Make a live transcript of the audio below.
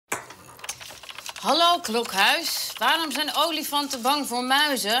Hallo, Klokhuis. Waarom zijn olifanten bang voor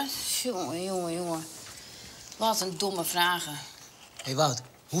muizen? Jongen. Wat een domme vragen. Hé, Wout,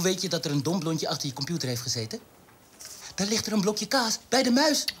 hoe weet je dat er een dom blondje achter je computer heeft gezeten? Daar ligt er een blokje kaas bij de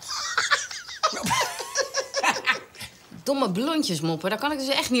muis. Domme blondjes moppen, daar kan ik dus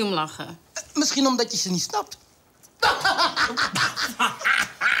echt niet om lachen. Misschien omdat je ze niet snapt.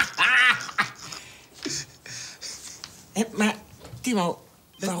 Maar, Timo,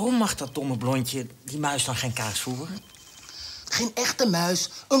 waarom mag dat domme blondje die muis dan geen kaas voeren? Geen echte muis,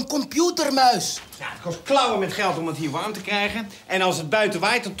 een computermuis. Ja, het kost klauwen met geld om het hier warm te krijgen. En als het buiten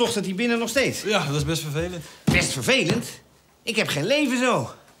waait, dan tocht het hier binnen nog steeds. Ja, dat is best vervelend. Best vervelend? Ik heb geen leven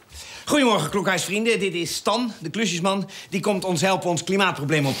zo. Goedemorgen, Klokhuisvrienden. Dit is Stan, de klusjesman. Die komt ons helpen ons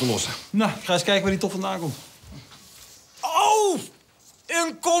klimaatprobleem op te lossen. Nou, ga eens kijken waar die toch vandaan komt. Oh,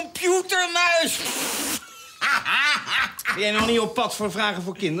 een computermuis! Ben jij nog niet op pad voor vragen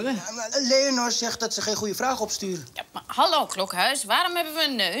voor kinderen? Ja, maar Leonoor zegt dat ze geen goede vragen opsturen. Ja, maar hallo, Klokhuis. Waarom hebben we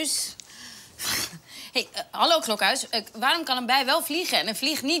een neus? Hallo, Klokhuis. Waarom kan een bij wel vliegen en een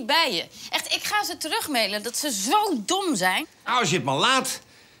vlieg niet bij je? Echt, ik ga ze terugmailen dat ze zo dom zijn. Nou, als je het maar laat.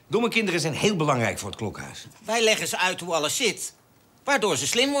 Domme kinderen zijn heel belangrijk voor het Klokhuis. Wij leggen ze uit hoe alles zit, waardoor ze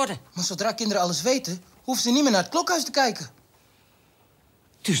slim worden. Maar zodra kinderen alles weten, hoeven ze niet meer naar het klokhuis te kijken.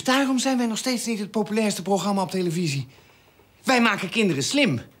 Dus daarom zijn wij nog steeds niet het populairste programma op televisie. Wij maken kinderen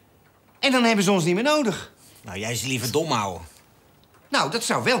slim. En dan hebben ze ons niet meer nodig. Nou, jij ze liever dom houden. Nou, dat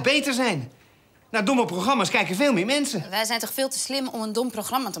zou wel beter zijn. Naar domme programma's kijken veel meer mensen. Wij zijn toch veel te slim om een dom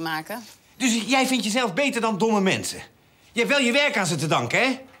programma te maken? Dus jij vindt jezelf beter dan domme mensen? Je hebt wel je werk aan ze te danken,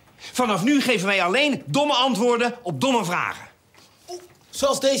 hè? Vanaf nu geven wij alleen domme antwoorden op domme vragen.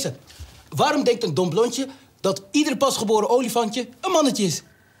 Zoals deze. Waarom denkt een dom blondje dat ieder pasgeboren olifantje een mannetje is?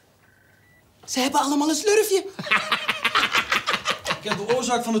 Ze hebben allemaal een slurfje. Ik heb de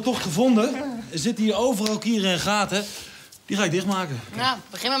oorzaak van de tocht gevonden. Er zitten hier overal kieren en gaten. Die ga ik dichtmaken. Nou,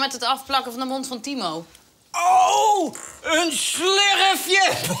 begin maar met het afplakken van de mond van Timo. Oh, een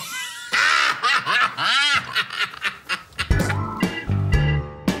slurfje!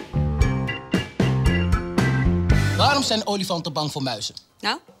 Waarom zijn olifanten bang voor muizen?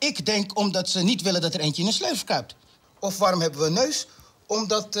 Nou? Ik denk omdat ze niet willen dat er eentje in een slurf kruipt. Of waarom hebben we een neus?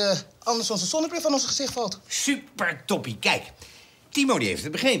 Omdat anders onze zonnebril van ons gezicht valt. Super toppie. Kijk, Timo die heeft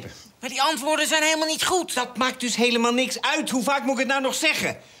het begrepen. Maar die antwoorden zijn helemaal niet goed. Dat maakt dus helemaal niks uit. Hoe vaak moet ik het nou nog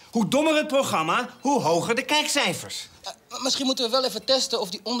zeggen? Hoe dommer het programma, hoe hoger de kijkcijfers. Misschien moeten we wel even testen of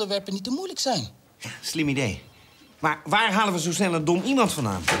die onderwerpen niet te moeilijk zijn. Ja, slim idee. Maar waar halen we zo snel een dom iemand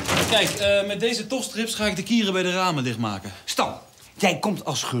vandaan? Kijk, met deze tochtstrips ga ik de kieren bij de ramen dichtmaken. Stan, jij komt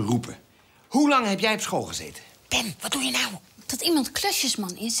als geroepen. Hoe lang heb jij op school gezeten? Ben, wat doe je nou? Dat iemand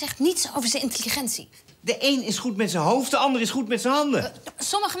klusjesman is, zegt niets over zijn intelligentie. De een is goed met zijn hoofd, de ander is goed met zijn handen.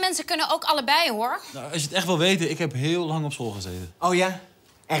 Sommige mensen kunnen ook allebei, hoor. Nou, als je het echt wil weten, ik heb heel lang op school gezeten. Oh ja?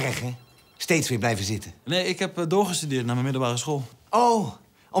 Erg, hè? Steeds weer blijven zitten. Nee, ik heb doorgestudeerd naar mijn middelbare school. Oh,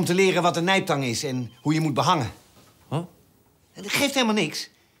 om te leren wat een nijptang is en hoe je moet behangen. Wat? Dat geeft helemaal niks.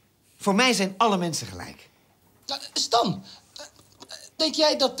 Voor mij zijn alle mensen gelijk. Stan, denk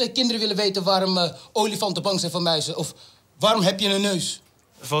jij dat kinderen willen weten waarom olifanten bang zijn voor muizen? Of waarom heb je een neus?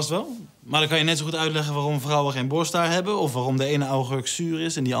 Vast wel. Maar dan kan je net zo goed uitleggen waarom vrouwen geen borsthaar hebben... of waarom de ene augurk zuur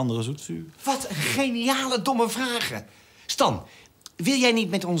is en die andere zoetzuur. Wat een geniale, domme vragen. Stan, wil jij niet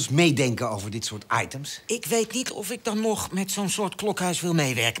met ons meedenken over dit soort items? Ik weet niet of ik dan nog met zo'n soort klokhuis wil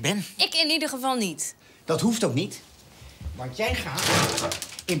meewerken, Ben. Ik in ieder geval niet. Dat hoeft ook niet. Want jij gaat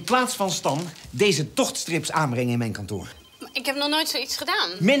in plaats van Stan deze tochtstrips aanbrengen in mijn kantoor. Maar ik heb nog nooit zoiets gedaan.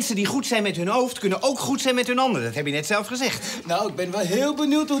 Mensen die goed zijn met hun hoofd kunnen ook goed zijn met hun handen. Dat heb je net zelf gezegd. Nou, ik ben wel heel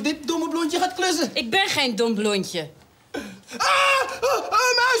benieuwd hoe dit domme blondje gaat klussen. Ik ben geen dom blondje. Een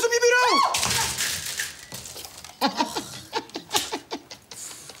muis op je bureau!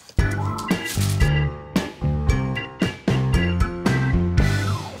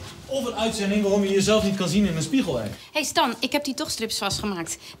 Of een uitzending waarom je jezelf niet kan zien in een spiegel. Hey Stan, ik heb die tochtstrips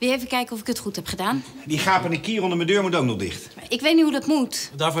vastgemaakt. Wil je even kijken of ik het goed heb gedaan? Die gapende kier onder mijn deur moet ook nog dicht. Ik weet niet hoe dat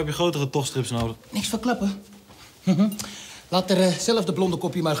moet. Daarvoor heb je grotere tochtstrips nodig. Niks verklappen. Laat er zelf de blonde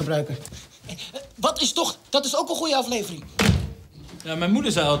kopie maar gebruiken. Wat is toch? Dat is ook een goede aflevering. Ja, mijn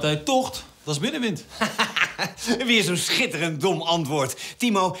moeder zei altijd, tocht, dat is binnenwind. Weer zo'n schitterend dom antwoord.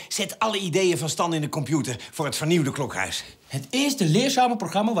 Timo, zet alle ideeën van Stan in de computer voor het vernieuwde Klokhuis. Het eerste leerzame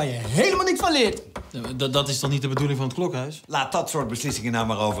programma waar je helemaal niks van leert. Ja, dat is toch niet de bedoeling van het Klokhuis? Laat dat soort beslissingen nou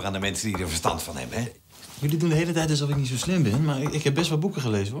maar over aan de mensen die er verstand van hebben, hè? Jullie doen de hele tijd alsof ik niet zo slim ben, maar ik heb best wel boeken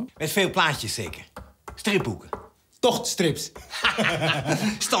gelezen, hoor. Met veel plaatjes zeker. Stripboeken. Tochtstrips.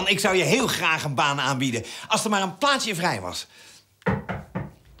 Stan, ik zou je heel graag een baan aanbieden. Als er maar een plaatsje vrij was.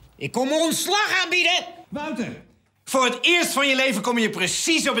 Ik kom me ontslag aanbieden. Wouter, voor het eerst van je leven kom je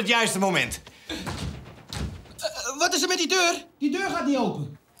precies op het juiste moment. Wat is er met die deur? Die deur gaat niet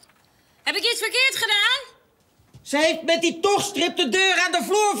open. Heb ik iets verkeerd gedaan? Ze heeft met die tochtstrip de deur aan de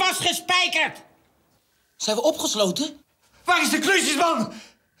vloer vastgespijkerd. Zijn we opgesloten? Waar is de klusjesman?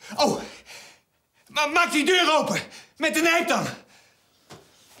 Oh, maak die deur open. Met de nijp dan.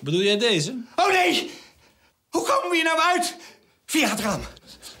 Bedoel jij deze? Oh nee! Hoe komen we hier nou uit? Via het raam.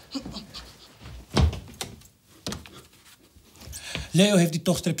 Leo heeft die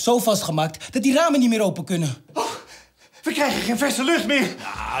tochtstrip zo vastgemaakt dat die ramen niet meer open kunnen. Oh, we krijgen geen verse lucht meer.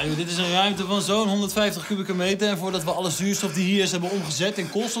 Ja, joh, dit is een ruimte van zo'n 150 kubieke meter. En voordat we alle zuurstof die hier is hebben omgezet in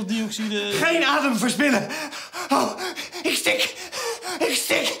koolstofdioxide... Geen adem verspillen. Oh, ik stik. Ik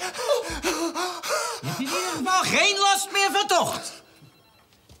stik. Je hebt in ieder geval geen last meer van tocht.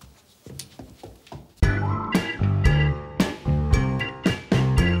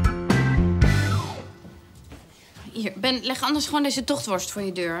 Hier, Ben, leg anders gewoon deze tochtworst voor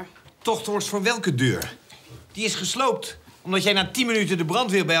je deur. Tochtworst voor welke deur? Die is gesloopt. Omdat jij na 10 minuten de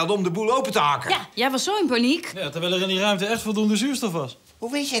brandweer belde om de boel open te hakken. Ja, jij was zo in paniek. Ja, terwijl er in die ruimte echt voldoende zuurstof was.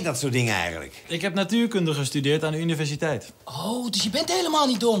 Hoe weet jij dat soort dingen eigenlijk? Ik heb natuurkunde gestudeerd aan de universiteit. Oh, dus je bent helemaal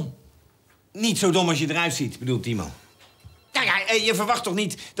niet dom. Niet zo dom als je eruit ziet, bedoelt Timo. Nou ja, je verwacht toch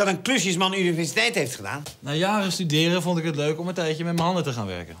niet dat een klusjesman universiteit heeft gedaan? Na jaren studeren vond ik het leuk om een tijdje met mijn handen te gaan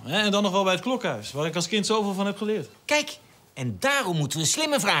werken. En dan nog wel bij het Klokhuis, waar ik als kind zoveel van heb geleerd. Kijk, en daarom moeten we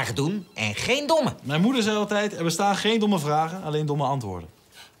slimme vragen doen en geen domme. Mijn moeder zei altijd, er bestaan geen domme vragen, alleen domme antwoorden.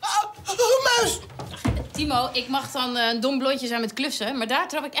 Muis! Timo, ik mag dan een dom blondje zijn met klussen, maar daar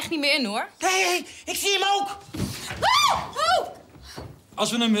trap ik echt niet meer in, hoor. Hé, ik zie hem ook.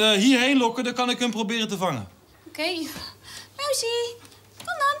 Als we hem hierheen lokken, dan kan ik hem proberen te vangen. Oké. Muisie, kom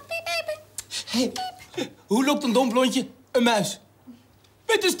dan. Piep, piep. Hey, hoe loopt een dom blondje een muis?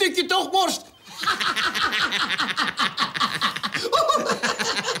 Met een stukje tochtworst.